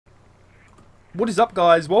What is up,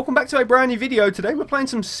 guys? Welcome back to a brand new video. Today we're playing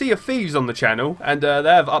some Sea of Thieves on the channel, and they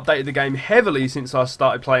have updated the game heavily since I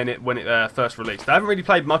started playing it when it first released. I haven't really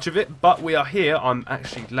played much of it, but we are here. I'm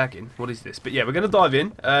actually lagging. What is this? But yeah, we're going to dive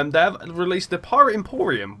in. They have released the Pirate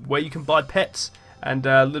Emporium, where you can buy pets and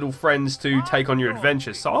little friends to take on your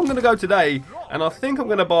adventures. So I'm going to go today, and I think I'm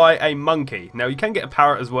going to buy a monkey. Now, you can get a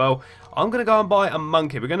parrot as well. I'm going to go and buy a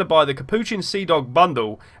monkey. We're going to buy the Capuchin Sea Dog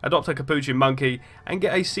bundle, adopt a Capuchin monkey, and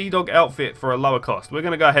get a Sea Dog outfit for a lower cost. We're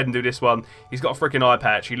going to go ahead and do this one. He's got a freaking eye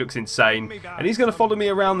patch. He looks insane. And he's going to follow me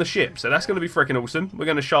around the ship. So that's going to be freaking awesome. We're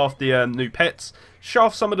going to shaft the new pets,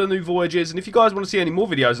 shaft some of the new voyages. And if you guys want to see any more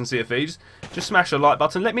videos on Sea of Thieves, just smash the like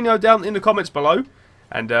button. Let me know down in the comments below.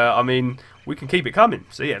 And, I mean, we can keep it coming.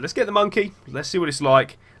 So yeah, let's get the monkey. Let's see what it's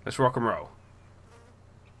like. Let's rock and roll.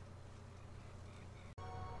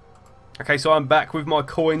 Okay, so I'm back with my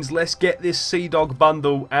coins. Let's get this Sea Dog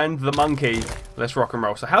bundle and the monkey. Let's rock and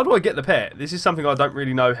roll. So how do I get the pet? This is something I don't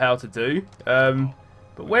really know how to do.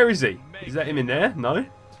 But where is he? Is that him in there? No?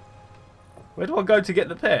 Where do I go to get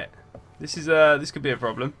the pet? This is this could be a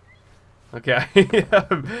problem. Okay.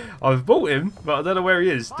 I've bought him, but I don't know where he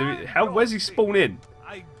is. Where's he spawn in?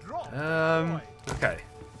 Okay.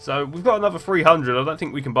 So we've got another 300. I don't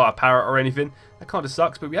think we can buy a parrot or anything. That kind of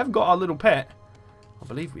sucks, but we haven't got our little pet. I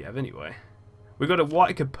believe we have anyway. We've got a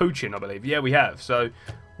white capuchin, I believe. Yeah, we have. So,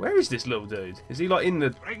 where is this little dude? Is he like in the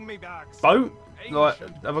boat? Like,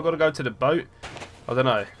 have I got to go to the boat? I don't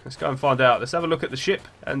know. Let's go and find out. Let's have a look at the ship,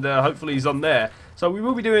 and hopefully he's on there. So we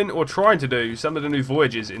will be doing, or trying to do, some of the new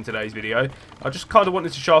voyages in today's video. I just kind of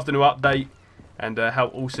wanted to shaft a new update, and how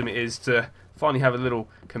awesome it is to finally have a little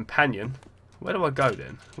companion. Where do I go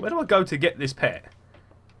then? Where do I go to get this pet?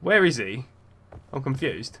 Where is he? I'm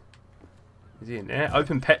confused. Is he in there?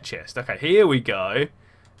 Open pet chest. Okay, here we go.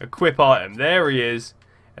 Equip item. There he is.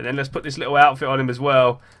 And then let's put this little outfit on him as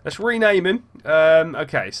well. Let's rename him.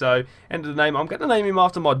 Okay, so end of the name. I'm going to name him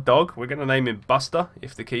after my dog. We're going to name him Buster,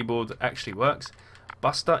 if the keyboard actually works.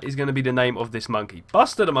 Buster is going to be the name of this monkey.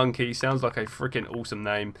 Buster the monkey sounds like a freaking awesome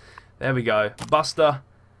name. There we go. Buster.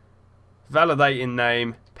 Validating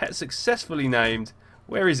name. Pet successfully named.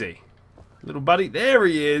 Where is he? Little buddy. There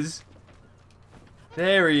he is.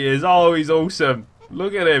 There he is. Oh, he's awesome.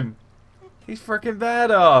 Look at him. He's freaking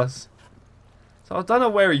badass. So I don't know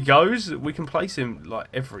where he goes. We can place him like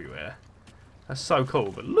everywhere. That's so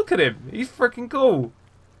cool. But look at him. He's freaking cool.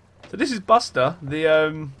 So this is Buster,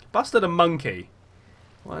 Buster the monkey.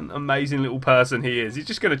 What an amazing little person he is. He's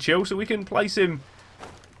just going to chill, so we can place him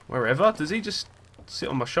wherever. Does he just sit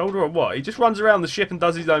on my shoulder or what? He just runs around the ship and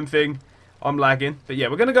does his own thing. I'm lagging. But yeah,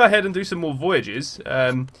 we're going to go ahead and do some more voyages.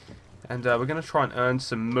 And we're going to try and earn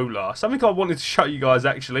some moolah. Something I wanted to show you guys,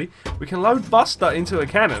 actually. We can load Buster into a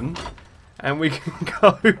cannon. And we can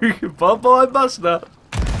go, bye-bye, Buster.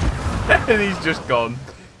 And he's just gone.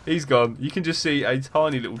 He's gone. You can just see a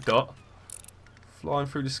tiny little dot flying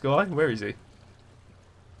through the sky. Where is he?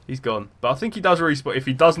 He's gone. But I think he does respawn. If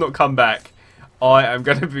he does not come back, I am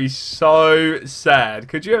going to be so sad.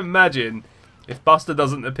 Could you imagine if Buster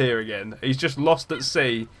doesn't appear again? He's just lost at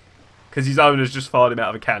sea. Because his owner's just fired him out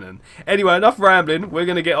of a cannon. Anyway, enough rambling. We're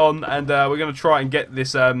going to get on and we're going to try and get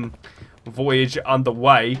this voyage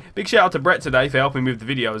underway. Big shout out to Brett today for helping me with the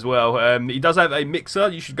video as well. He does have a mixer.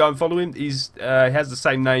 You should go and follow him. He has the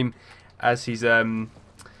same name as his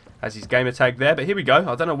gamer tag there. But here we go.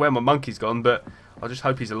 I don't know where my monkey's gone, but I just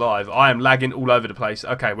hope he's alive. I am lagging all over the place.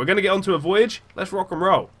 Okay, we're going to get onto a voyage. Let's rock and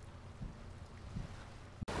roll.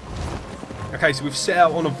 Okay, so we've set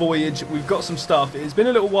out on a voyage. We've got some stuff. It's been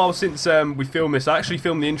a little while since we filmed this. I actually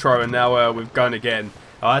filmed the intro, and now we're going again.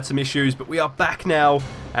 I had some issues, but we are back now,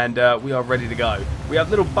 and we are ready to go. We have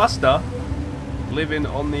little Buster living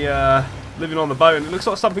on the boat, and it looks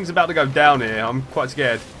like something's about to go down here. I'm quite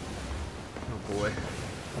scared. Oh boy.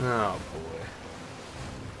 Oh boy.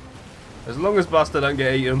 As long as Buster don't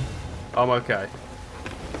get eaten, I'm okay.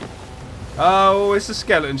 Oh, it's a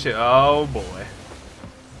skeleton ship. Oh boy.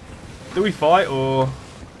 Do we fight, or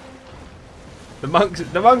the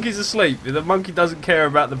monkey's asleep? The monkey doesn't care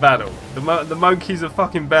about the battle. The monkey's a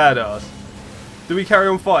fucking badass. Do we carry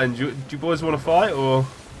on fighting? Do you boys want to fight, or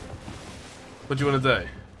what do you want to do?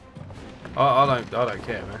 I don't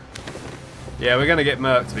care, man. Yeah, we're gonna get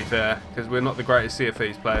murked, to be fair, because we're not the greatest Sea of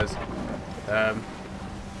Thieves players.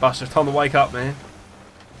 Buster, time to wake up, man.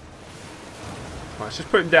 Right, let's just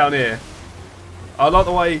put him down here. I like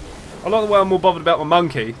the way I'm more bothered about my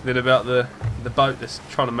monkey than about the boat that's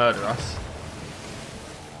trying to murder us.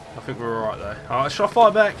 I think we're alright though. Alright, should I fire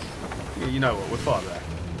back? Yeah, you know what, we'll fire back.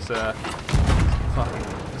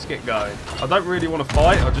 Let's get going. I don't really want to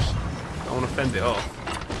fight, I want to fend it off.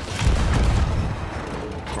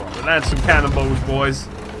 Right, Land some cannonballs, boys.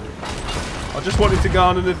 I just wanted to go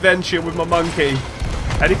on an adventure with my monkey.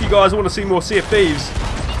 And if you guys want to see more Sea of Thieves,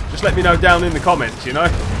 just let me know down in the comments, you know?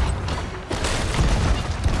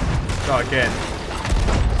 Go again.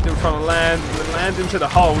 Still trying to land. We're landing to the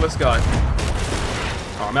hole. Let's go.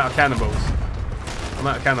 Oh, I'm out of cannonballs. I'm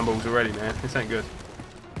out of cannonballs already, man. This ain't good.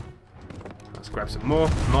 Let's grab some more.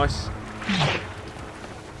 Nice.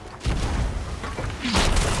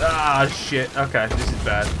 Ah, shit. Okay, this is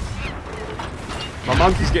bad. My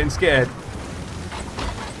monkey's getting scared.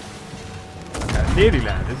 Okay, nearly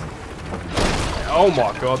landed. Oh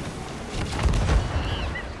my god.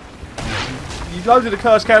 You loaded a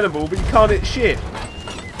cursed cannonball, but you can't hit shit.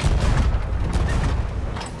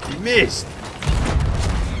 You missed.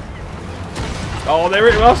 Oh, they're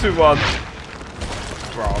hitting us with one.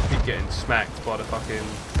 Bro, I keep getting smacked by the fucking...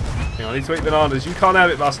 Hang on, I need to eat bananas. You can't have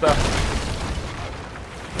it, Buster.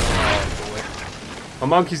 Oh, boy. My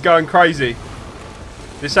monkey's going crazy.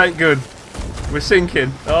 This ain't good. We're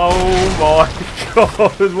sinking. Oh, my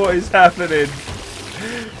God. What is happening?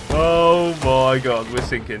 Oh, my God. We're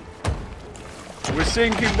sinking. We're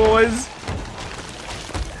sinking, boys.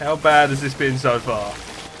 How bad has this been so far?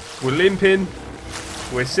 We're limping.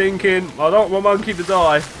 We're sinking. I don't want my monkey to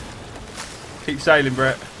die. Keep sailing,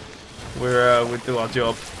 Brett. We'll do our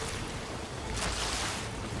job.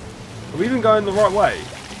 Are we even going the right way?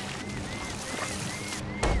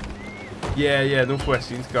 Yeah, northwest.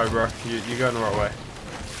 You need to go, bro. You're going the right way.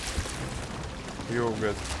 You're all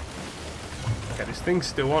good. Okay, this thing's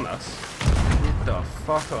still on us. Get the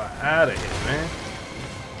fuck out of here, man.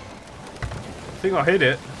 I think I hit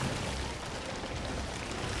it.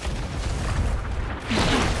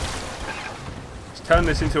 Let's turn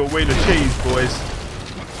this into a wheel of cheese, boys.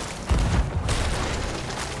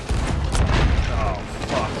 Oh,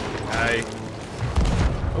 fuck. Hey.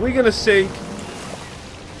 Are we gonna sink?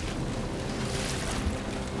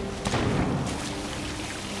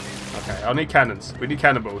 Okay, I need cannons. We need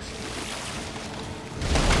cannonballs.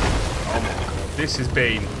 Oh my god. This has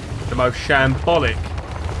been the most shambolic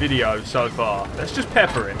video so far. Let's just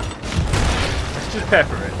pepper it. Let's just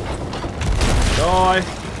pepper it. Die.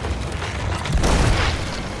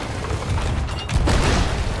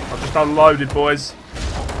 I've just unloaded, boys.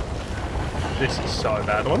 This is so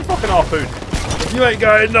bad. I want to fucking harpoon. You ain't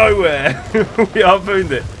going nowhere. We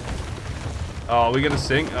harpooned it. Oh, we're going to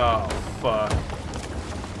sink? Oh, fuck.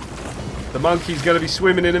 The monkey's going to be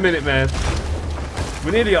swimming in a minute, man.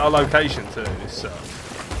 We're nearly at our location, too. This sucks.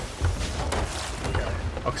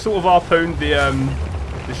 I sort of harpooned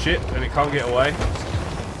the ship and it can't get away.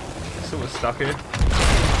 It's sort of stuck here.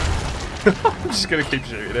 I'm just gonna keep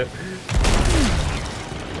shooting it.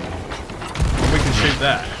 We can shoot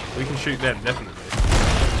that. We can shoot them, definitely.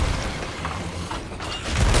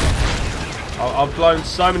 I've blown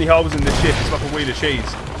so many holes in this ship, it's like a wheel of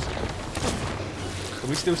cheese. Are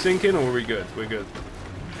we still sinking or are we good? We're good.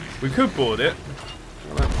 We could board it.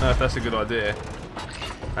 I don't know if that's a good idea.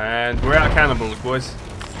 And we're out of cannonballs, boys.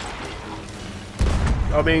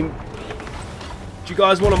 I mean, do you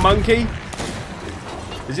guys want a monkey?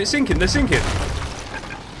 Is it sinking? They're sinking.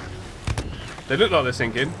 They look like they're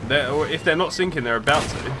sinking. Or if they're not sinking, they're about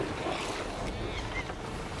to.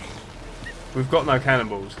 We've got no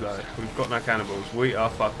cannonballs, though. We've got no cannonballs. We are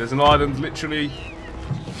fucked. There's an island literally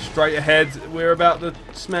straight ahead. We're about to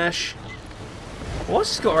smash.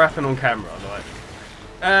 What's got to happen on camera? Like,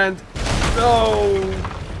 and oh,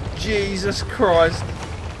 Jesus Christ.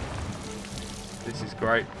 This is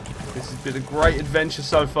great. This has been a great adventure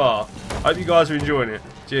so far. I hope you guys are enjoying it.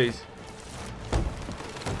 Jeez.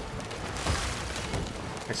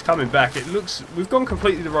 It's coming back. It looks... We've gone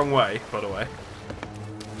completely the wrong way, by the way.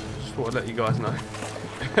 Just thought I'd let you guys know.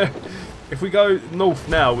 If we go north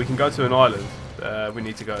now, we can go to an island we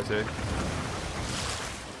need to go to.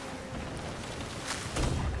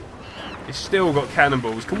 It's still got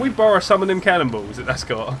cannonballs. Can we borrow some of them cannonballs that that's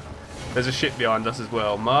got? There's a ship behind us as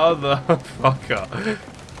well. Motherfucker.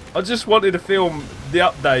 I just wanted to film the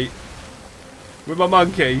update with my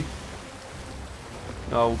monkey.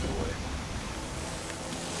 Oh boy.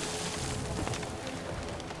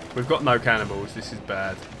 We've got no cannonballs. This is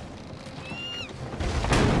bad.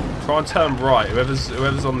 Try and turn right.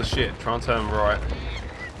 Whoever's on the ship, try and turn right.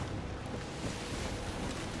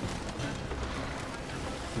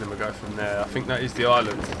 And then we'll go from there. I think that is the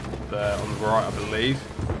island there on the right, I believe.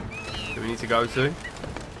 We need to go to. Let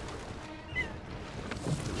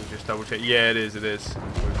me just double check. Yeah, it is. We've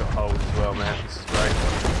got holes as well, man. This is great.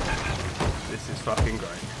 This is fucking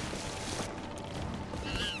great.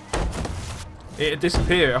 It'll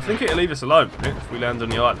disappear. I think it'll leave us alone if we land on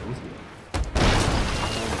the island.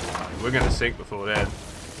 We're going to sink before then.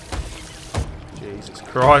 Jesus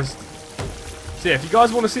Christ. So yeah, if you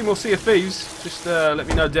guys want to see more Sea of Thieves, just let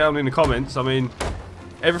me know down in the comments. I mean,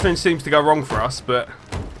 everything seems to go wrong for us, but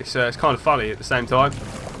it's kind of funny at the same time.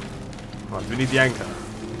 Right, do we need the anchor?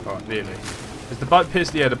 Alright, nearly. Is the boat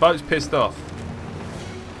pissed? Yeah, the boat's pissed off.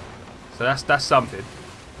 So that's something.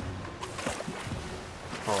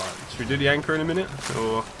 Alright, should we do the anchor in a minute?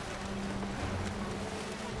 Or...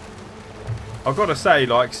 I've got to say,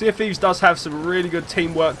 like, Sea of Thieves does have some really good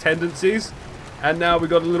teamwork tendencies. And now we've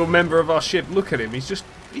got a little member of our ship. Look at him. He's just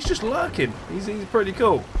lurking. He's pretty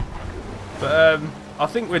cool. But I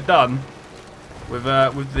think we're done with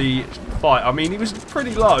the fight. I mean, he was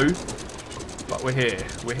pretty low, but we're here.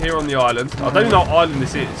 We're here on the island. I don't know what island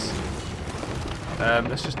this is.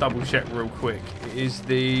 Let's just double check real quick. It is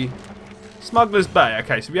the Smuggler's Bay.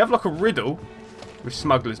 Okay, so we have like a riddle with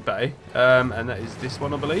Smuggler's Bay, and that is this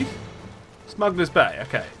one, I believe. Smuggler's Bay.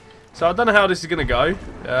 Okay. So I don't know how this is going to go.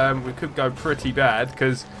 We could go pretty bad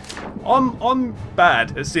because I'm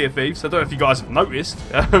bad at Sea of Thieves. I don't know if you guys have noticed.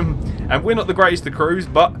 And we're not the greatest of crews,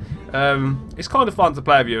 but it's kind of fun to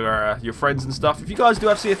play with your friends and stuff. If you guys do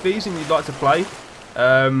have Sea of Thieves and you'd like to play,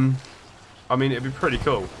 I mean, it'd be pretty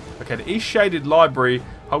cool. Okay, the East Shaded Library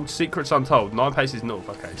holds secrets untold. 9 paces north.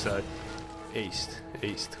 Okay, so east.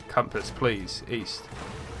 Compass, please. East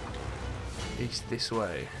this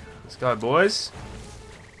way. Let's go, boys.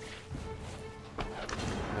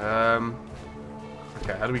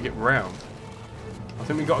 Okay, how do we get round? I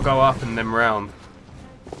think we got to go up and then round.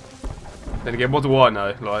 Then again, what do I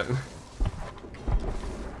know? Like,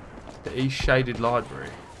 the East Shaded Library.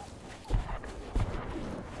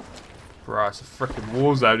 Right, it's a freaking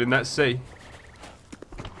war zone in that sea.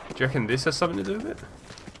 Do you reckon this has something to do with it?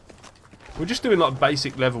 We're just doing like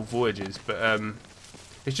basic level voyages, but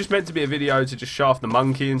it's just meant to be a video to just shaft the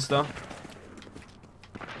monkey and stuff.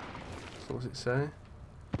 So what does it say?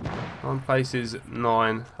 9 places,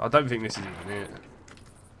 9. I don't think this is even it.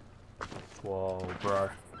 Whoa, bro.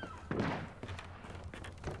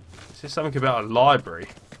 Is there something about a library?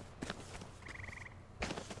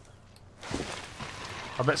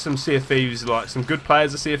 I bet some Sea of Thieves, like some good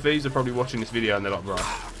players of Sea of Thieves, are probably watching this video and they're like, bro,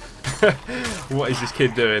 what is this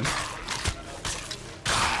kid doing?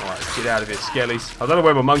 Alright, let's get out of here, skellies. I don't know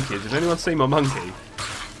where my monkey is. Has anyone seen my monkey?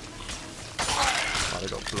 Oh, they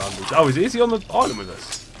got blunders. Oh, is he on the island with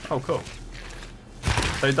us? Oh, cool.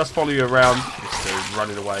 So he does follow you around. This dude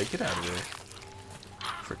running away. Get out of here.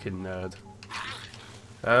 Freaking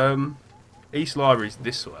nerd. East Library's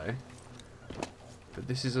this way. But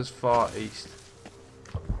this is as far east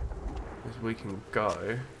as we can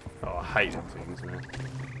go. Oh, I hate them things, man.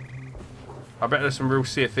 I bet there's some real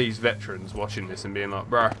Sea of Thieves veterans watching this and being like,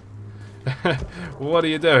 bruh, what are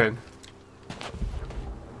you doing?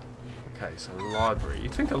 Okay, so library.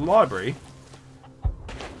 You'd think a library?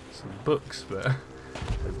 Some books, but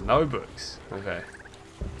there's no books. Okay.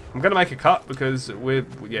 I'm gonna make a cut because we're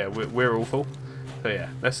awful. So yeah,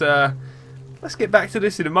 let's get back to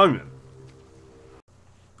this in a moment.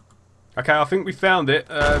 Okay, I think we found it.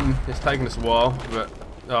 It's taken us a while, but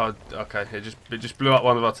oh, okay, it just blew up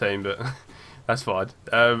one of our team, but that's fine.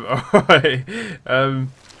 Alright.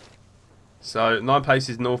 So 9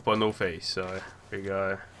 paces north by northeast. So here we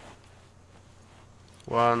go.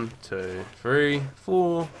 1, 2, 3,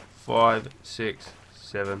 4, 5, 6,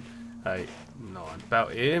 7, 8, 9.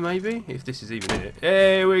 About here, maybe, if this is even it.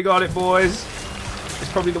 Hey, we got it, boys.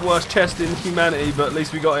 It's probably the worst chest in humanity, but at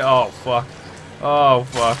least we got it. Oh fuck. Oh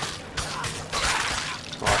fuck.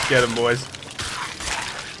 Alright, get them, boys.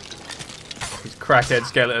 These crackhead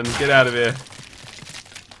skeletons, get out of here.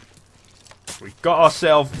 We got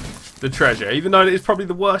ourselves the treasure. Even though it is probably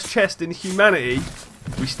the worst chest in humanity,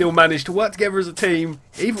 we still managed to work together as a team,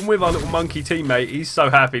 even with our little monkey teammate. He's so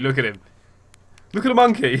happy. Look at him. Look at the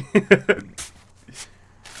monkey.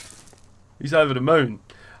 He's over the moon.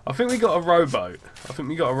 I think we got a rowboat. So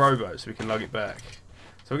we can lug it back.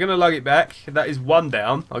 So we're going to lug it back. That is 1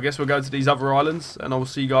 down. I guess we'll go to these other islands, and I will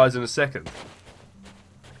see you guys in a second.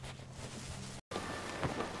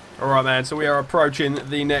 Alright, man. So we are approaching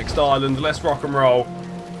the next island. Let's rock and roll.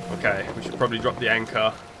 Okay, we should probably drop the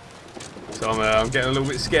anchor. So I'm getting a little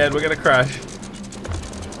bit scared we're going to crash.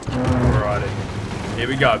 Alrighty. Here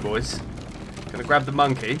we go, boys. Gonna grab the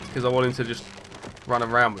monkey, because I want him to just run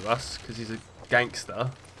around with us, because he's a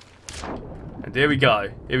gangster. And here we go.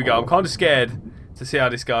 Here we go. I'm kind of scared to see how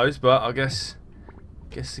this goes, but I guess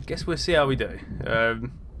we'll see how we do.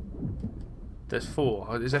 There's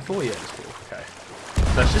 4. Is there 4? Yeah, there's 4. Okay.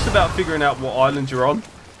 So it's just about figuring out what island you're on.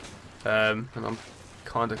 And I'm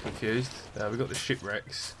kind of confused. We've got the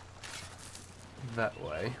shipwrecks that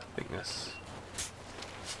way. I think that's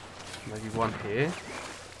maybe one here.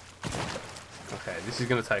 Okay, this is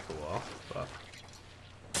going to take a while, but...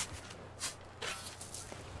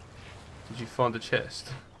 Did you find a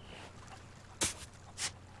chest?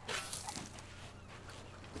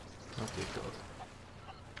 Oh dear God.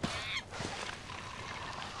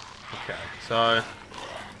 Okay, so...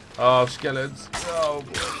 Oh, skeletons. Oh,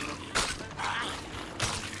 boy.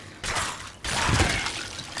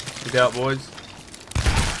 Get out, boys.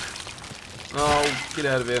 Oh, get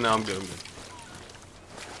out of here. No, I'm good, I'm good.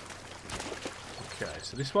 Okay,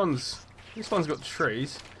 so this one's got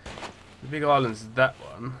trees. The big island's that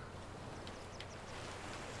one.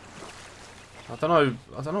 I don't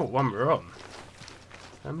know what one we're on.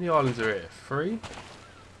 How many islands are here? 3?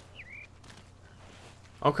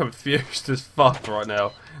 I'm confused as fuck right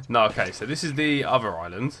now. No, okay, so this is the other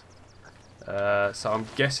island. So I'm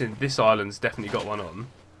guessing this island's definitely got one on.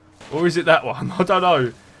 Or is it that one? I don't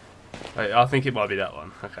know. Wait, I think it might be that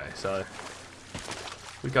one. Okay, so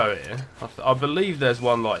we go here. I believe there's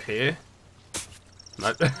one like here.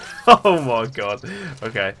 Nope. Oh my god.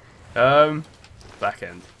 Okay. Back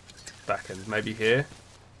end. Back end. Maybe here.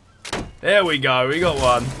 There we go. We got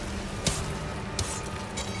one.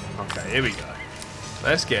 Okay, here we go.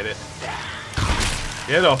 Let's get it.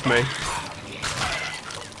 Get off me.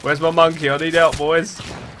 Where's my monkey? I need help, boys.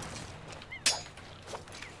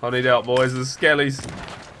 I need help, boys. There's skellies.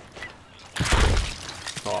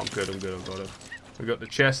 Oh, I'm good. I'm good. I've got it. We got the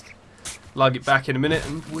chest. Lug it back in a minute,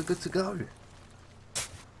 and we're good to go.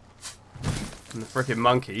 And the freaking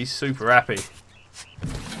monkey, he's super happy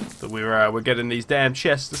that we're getting these damn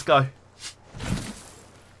chests. Let's go.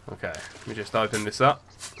 Okay, let me just open this up.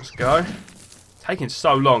 Let's go. Taking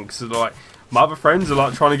so long because like my other friends are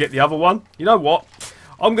like trying to get the other one. You know what?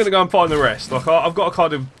 I'm gonna go and find the rest. Like I've got a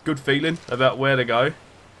kind of good feeling about where to go.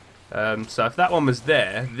 So if that one was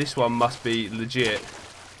there, this one must be legit.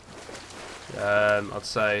 I'd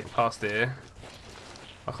say past here.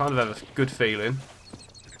 I kind of have a good feeling.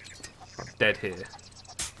 I'm dead here.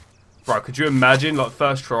 Bro, could you imagine, like,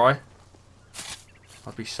 first try?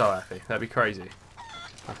 I'd be so happy. That'd be crazy.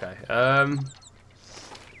 Okay,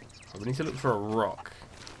 we need to look for a rock.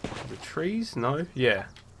 The trees? No? Yeah.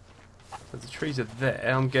 So the trees are there.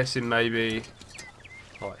 I'm guessing maybe...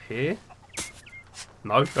 right here?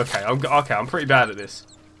 No? Okay, I'm pretty bad at this.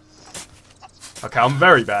 Okay, I'm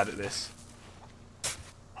very bad at this.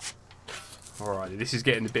 Alrighty, this is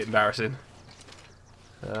getting a bit embarrassing.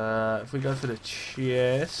 If we go for the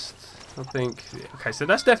chest, I think... okay, so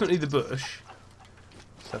that's definitely the bush.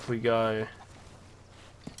 So if we go...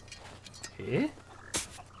 here?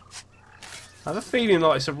 I have a feeling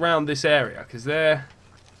like it's around this area, because they're...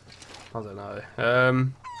 I don't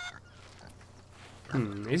know.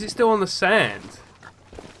 Is it still on the sand?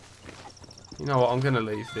 You know what, I'm going to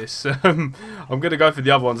leave this. I'm going to go for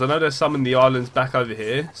the other ones. I know there's some in the islands back over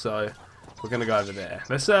here, so we're going to go over there.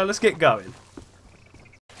 Let's get going.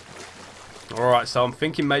 Alright, so I'm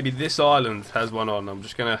thinking maybe this island has one on. I'm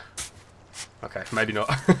just going to... okay, maybe not.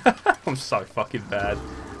 I'm so fucking bad.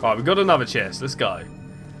 Right, we've got another chest. Let's go.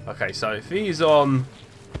 Okay, so if he's on...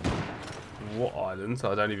 what island?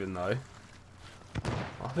 I don't even know.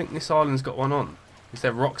 I think this island's got one on. Is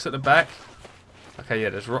there rocks at the back? Okay, yeah,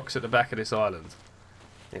 there's rocks at the back of this island.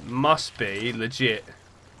 It must be legit.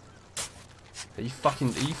 Are you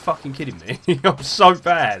fucking kidding me? I'm so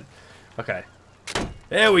bad. Okay.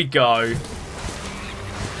 There we go.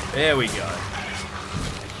 There we go.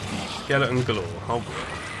 Skeleton galore. Oh boy.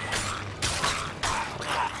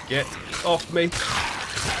 Get off me.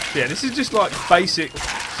 Yeah, this is just like basic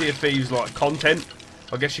Sea of Thieves like content,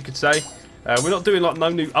 I guess you could say. We're not doing like no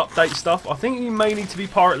new update stuff. I think you may need to be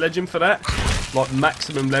Pirate Legend for that. Like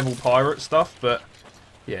maximum level pirate stuff, but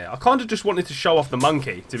yeah, I kind of just wanted to show off the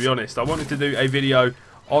monkey, to be honest. I wanted to do a video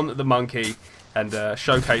on the monkey and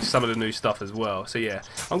showcase some of the new stuff as well. So yeah,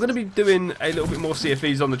 I'm going to be doing a little bit more Sea of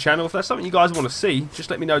Thieves on the channel. If that's something you guys want to see, just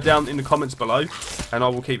let me know down in the comments below, and I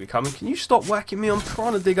will keep it coming. Can you stop whacking me? I'm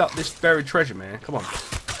trying to dig up this buried treasure, man. Come on.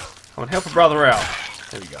 Come on, help a brother out.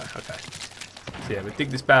 There we go, okay. So yeah, we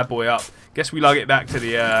dig this bad boy up. Guess we lug it back to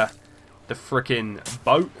the frickin'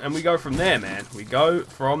 boat, and we go from there, man. We go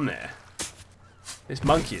from there. This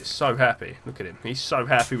monkey is so happy. Look at him. He's so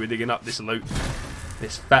happy we're digging up this loot.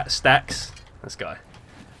 This fat stacks. Let's go.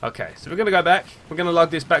 Okay, so we're going to go back. We're going to lug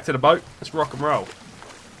this back to the boat. Let's rock and roll.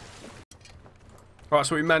 Right,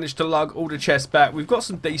 so we managed to lug all the chests back. We've got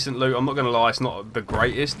some decent loot. I'm not going to lie, it's not the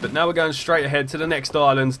greatest. But now we're going straight ahead to the next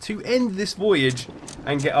island to end this voyage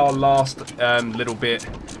and get our last little bit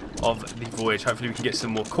of the voyage. Hopefully we can get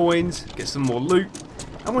some more coins, get some more loot,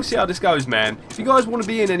 and we'll see how this goes, man. If you guys want to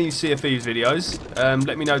be in any Sea of Thieves videos,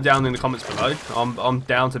 let me know down in the comments below. I'm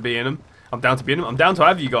down to be in them. I'm down to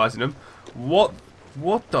have you guys in them. What?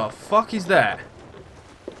 What the fuck is that?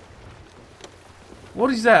 What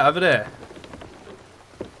is that over there?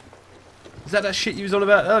 Is that shit you was on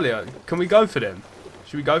about earlier? Can we go for them?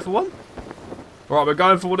 Should we go for one? Alright, we're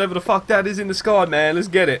going for whatever the fuck that is in the sky, man. Let's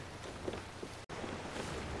get it.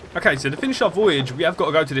 Okay, so to finish our voyage, we have got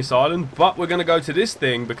to go to this island, but we're going to go to this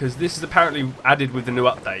thing because this is apparently added with the new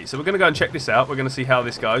update. So we're going to go and check this out. We're going to see how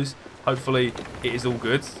this goes. Hopefully, it is all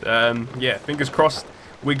good. Yeah, fingers crossed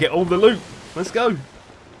we get all the loot. Let's go.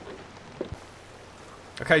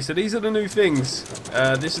 Okay, so these are the new things.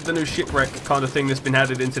 This is the new shipwreck kind of thing that's been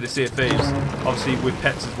added into the Sea of Thieves. Obviously, with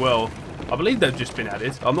pets as well. I believe they've just been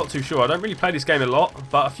added. I'm not too sure. I don't really play this game a lot,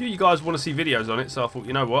 but a few of you guys want to see videos on it, so I thought,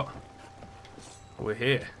 you know what? We're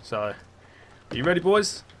here. So, are you ready,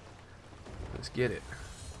 boys? Let's get it.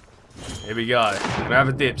 Here we go. We're gonna have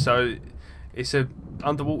a dip. So, it's a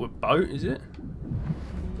underwater boat, is it?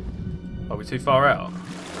 Are we too far out?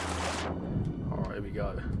 Alright, here we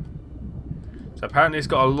go. So apparently it's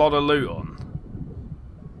got a lot of loot on.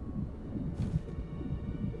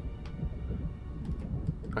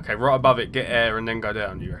 Okay, right above it, get air and then go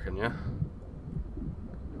down, you reckon, yeah?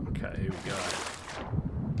 Okay, here we go.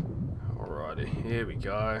 Alrighty, here we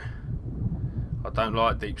go. I don't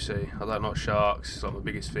like deep sea. I don't like sharks. It's like my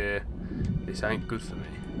biggest fear. This ain't good for me.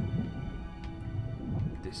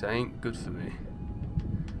 This ain't good for me.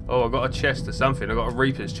 Oh, I got a chest or something. I got a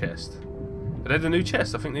Reaper's chest. Are they the new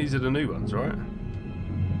chests? I think these are the new ones, right?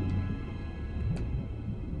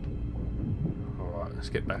 Alright, let's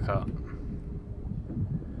get back up.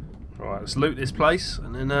 Alright, let's loot this place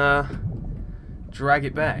and then drag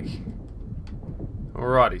it back.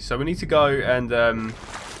 Alrighty, so we need to go and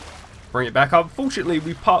bring it back. Unfortunately,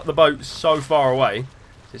 we parked the boat so far away.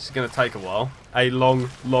 This is going to take a while. A long,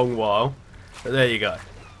 long while. But there you go.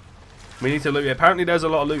 We need to loot it. Apparently there's a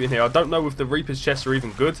lot of loot in here. I don't know if the Reaper's chests are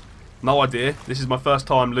even good. No idea. This is my first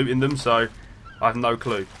time looting them, so I have no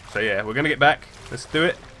clue. So yeah, we're going to get back. Let's do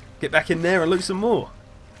it. Get back in there and loot some more.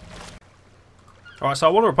 Alright, so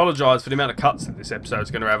I want to apologise for the amount of cuts that this episode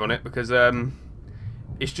is going to have on it, because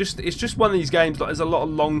it's just one of these games, like, there's a lot of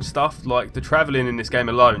long stuff. Like, the travelling in this game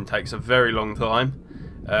alone takes a very long time.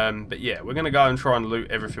 But yeah, we're going to go and try and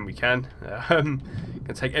loot everything we can. Going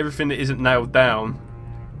to take everything that isn't nailed down.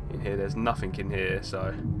 In here, there's nothing in here,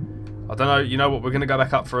 so I don't know. You know what? We're going to go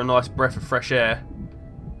back up for a nice breath of fresh air,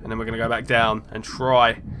 and then we're going to go back down and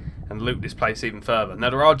try and loot this place even further. Now,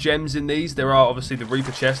 there are gems in these. There are obviously the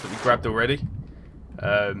Reaper chest that we grabbed already.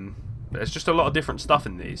 But there's just a lot of different stuff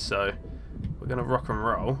in these, so we're going to rock and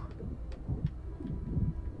roll.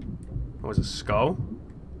 Oh, there's a skull.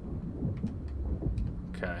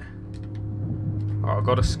 Okay. Alright, I've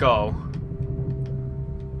got a skull.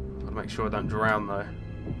 Gotta make sure I don't drown though.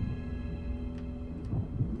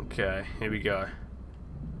 Okay, here we go.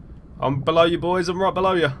 I'm below you, boys. I'm right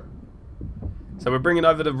below you. So we're bringing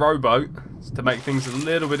over the rowboat to make things a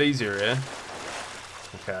little bit easier here.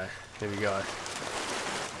 Okay, here we go.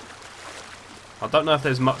 I don't know if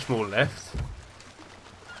there's much more left.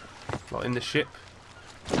 Like in the ship.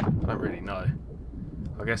 I don't really know.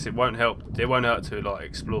 I guess it won't help. It won't hurt to like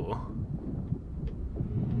explore.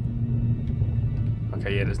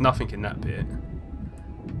 Okay, yeah, there's nothing in that bit.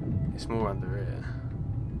 It's more under here.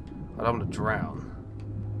 I don't want to drown.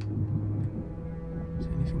 Is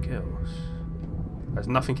there anything else? There's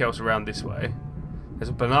nothing else around this way. There's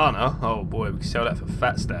a banana. Oh boy, we can sell that for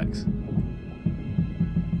fat stacks.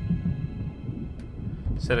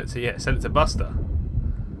 Sell it to Buster.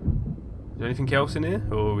 Is there anything else in here?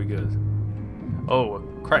 Or are we good? Oh, a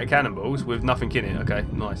crate of cannonballs with nothing in it. Okay,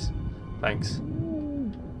 nice. Thanks.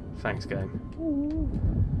 Thanks, game.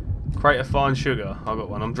 Crate of fine sugar. I got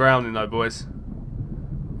one. I'm drowning though, boys.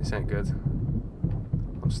 This ain't good.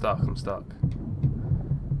 I'm stuck. I'm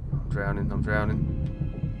drowning.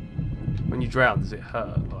 When you drown, does it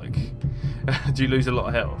hurt? Like, do you lose a lot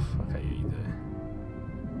of health? Okay, yeah, you do.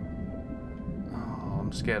 Oh,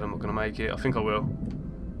 I'm scared I'm not going to make it. I think I will.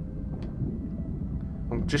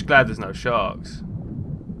 I'm just glad there's no sharks.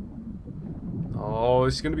 Oh,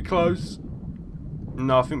 this is going to be close.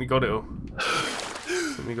 No, I think we got it all. I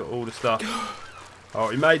think we got all the stuff.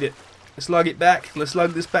 Alright, we made it. Let's lug it back. Let's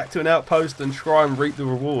lug this back to an outpost and try and reap the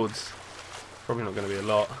rewards. Probably not going to be a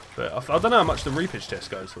lot, but I don't know how much the Reaper's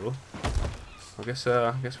chest goes for. I guess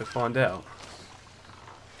we'll find out.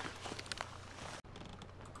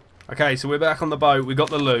 Okay, so we're back on the boat. We got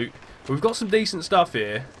the loot. We've got some decent stuff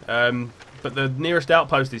here, but the nearest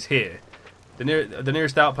outpost is here. The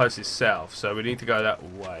nearest outpost is south, so we need to go that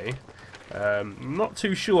way. I'm not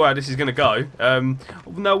too sure how this is going to go.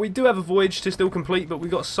 No, we do have a voyage to still complete, but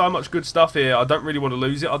we've got so much good stuff here. I don't really want to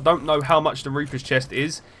lose it. I don't know how much the Reaper's chest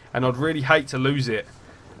is, and I'd really hate to lose it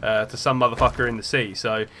to some motherfucker in the sea.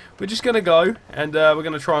 So we're just going to go, and we're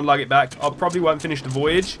going to try and lug it back. I probably won't finish the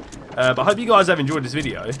voyage, but I hope you guys have enjoyed this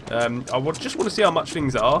video. I just want to see how much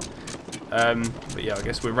things are. But yeah, I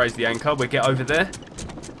guess we'll raise the anchor. We'll get over there,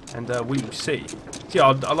 and we will see. So yeah,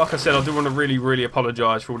 like I said, I do want to really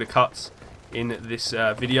apologise for all the cuts in this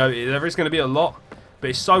video. There is going to be a lot, but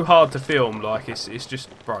it's so hard to film. Like it's just,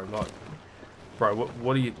 bro,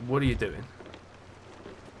 what are you doing?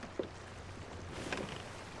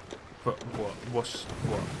 What's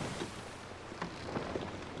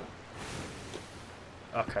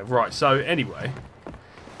okay, right. So anyway,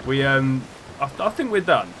 we I think we're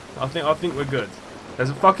done. I think we're good. There's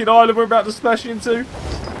a fucking island we're about to smash into.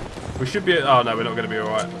 We should be. Oh no, we're not going to be all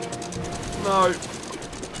right. No.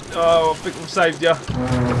 Oh, I think we've saved you.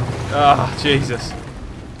 Ah, oh, Jesus.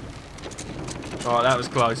 Alright, that was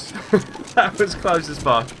close. That was close as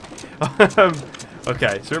fuck.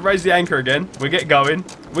 Okay, so we'll raise the anchor again. We'll get going.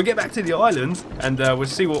 We'll get back to the island, and we'll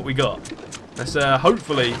see what we got. Let's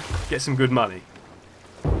hopefully get some good money.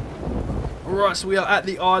 Alright, so we are at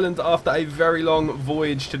the island after a very long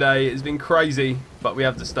voyage today. It's been crazy, but we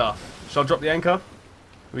have the stuff. Shall I drop the anchor? Are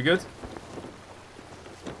we good?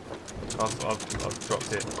 I've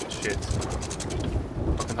dropped it. Shit.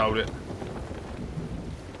 I can hold it.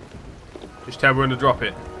 Just tell me when to drop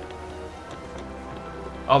it.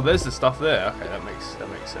 Oh, there's the stuff there. Okay, that makes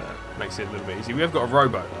it a little bit easy. We have got a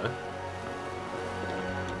rowboat though.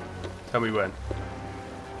 Tell me when.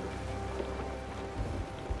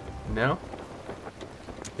 Now?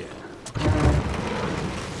 Yeah.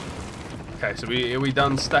 Okay, so are we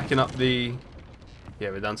done stacking up the?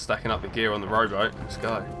 Yeah, we're done stacking up the gear on the rowboat. Let's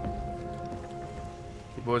go.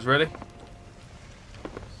 You boys ready?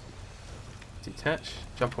 Detach.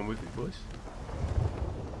 Jump on with me, boys.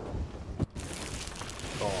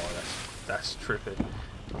 Oh, that's trippy.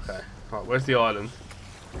 Okay. Right, where's the island?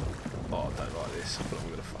 Oh, I don't like this. I feel like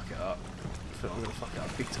I'm gonna fuck it up. I feel like I'm gonna fuck it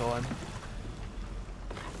up big time.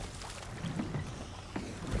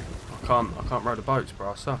 I can't row the boats,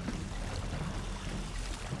 bro. I suck.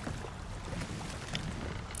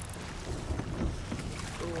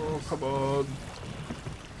 Oh, come on.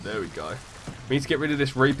 There we go. We need to get rid of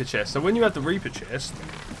this Reaper chest. So when you have the Reaper chest,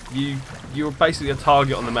 you're basically a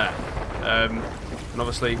target on the map. And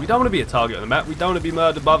obviously, we don't want to be a target on the map. We don't want to be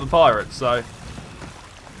murdered by the pirates. So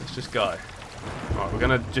let's just go. Alright, we're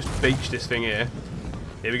going to just beach this thing here.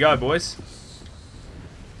 Here we go, boys.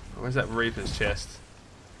 Where's that Reaper's chest?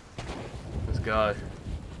 Let's go.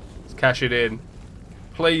 Let's cash it in.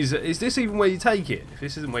 Please, is this even where you take it? If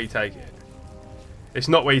this isn't where you take it. It's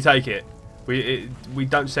not where you take it. We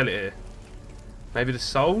don't sell it here. Maybe the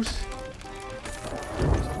souls?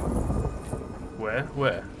 Where?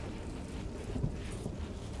 Where?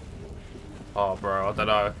 Oh, bro, I don't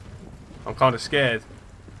know. I'm kind of scared.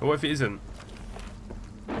 But what if it isn't?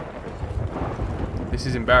 This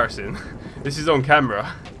is embarrassing. This is on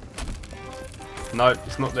camera. No,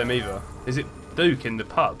 it's not them either. Is it Duke in the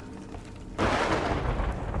pub?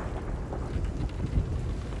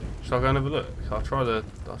 Shall I go and have a look? I'll try the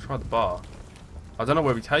bar. I don't know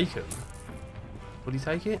where we take him. Would he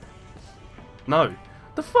take it? No.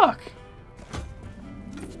 The fuck?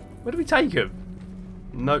 Where do we take him?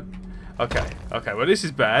 Nope. Okay. Okay, well this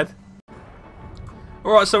is bad.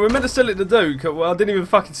 Alright, so we're meant to sell it to Duke. Well, I didn't even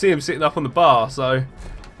fucking see him sitting up on the bar, so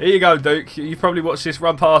here you go, Duke. You probably watched this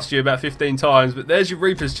run past you about 15 times, but there's your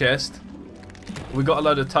Reaper's chest. We got a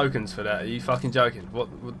load of tokens for that. Are you fucking joking?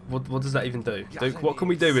 What does that even do? Duke, what can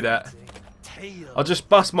we do with that? I'll just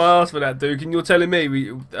bust my ass for that, Duke, and you're telling me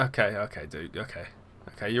we... Okay, Duke, okay.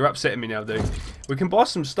 Okay, you're upsetting me now, Duke. We can buy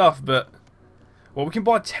some stuff, but... Well, we can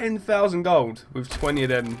buy 10,000 gold with 20 of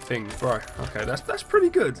them things, bro. Okay, that's pretty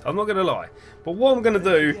good. I'm not going to lie. But what I'm going to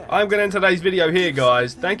do, I'm going to end today's video here,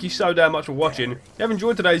 guys. Thank you so damn much for watching. If you have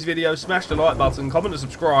enjoyed today's video, smash the like button, comment and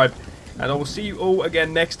subscribe. And I will see you all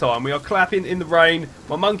again next time. We are clapping in the rain.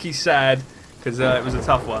 My monkey's sad because it was a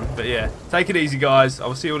tough one. But yeah, take it easy, guys. I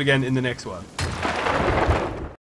will see you all again in the next one.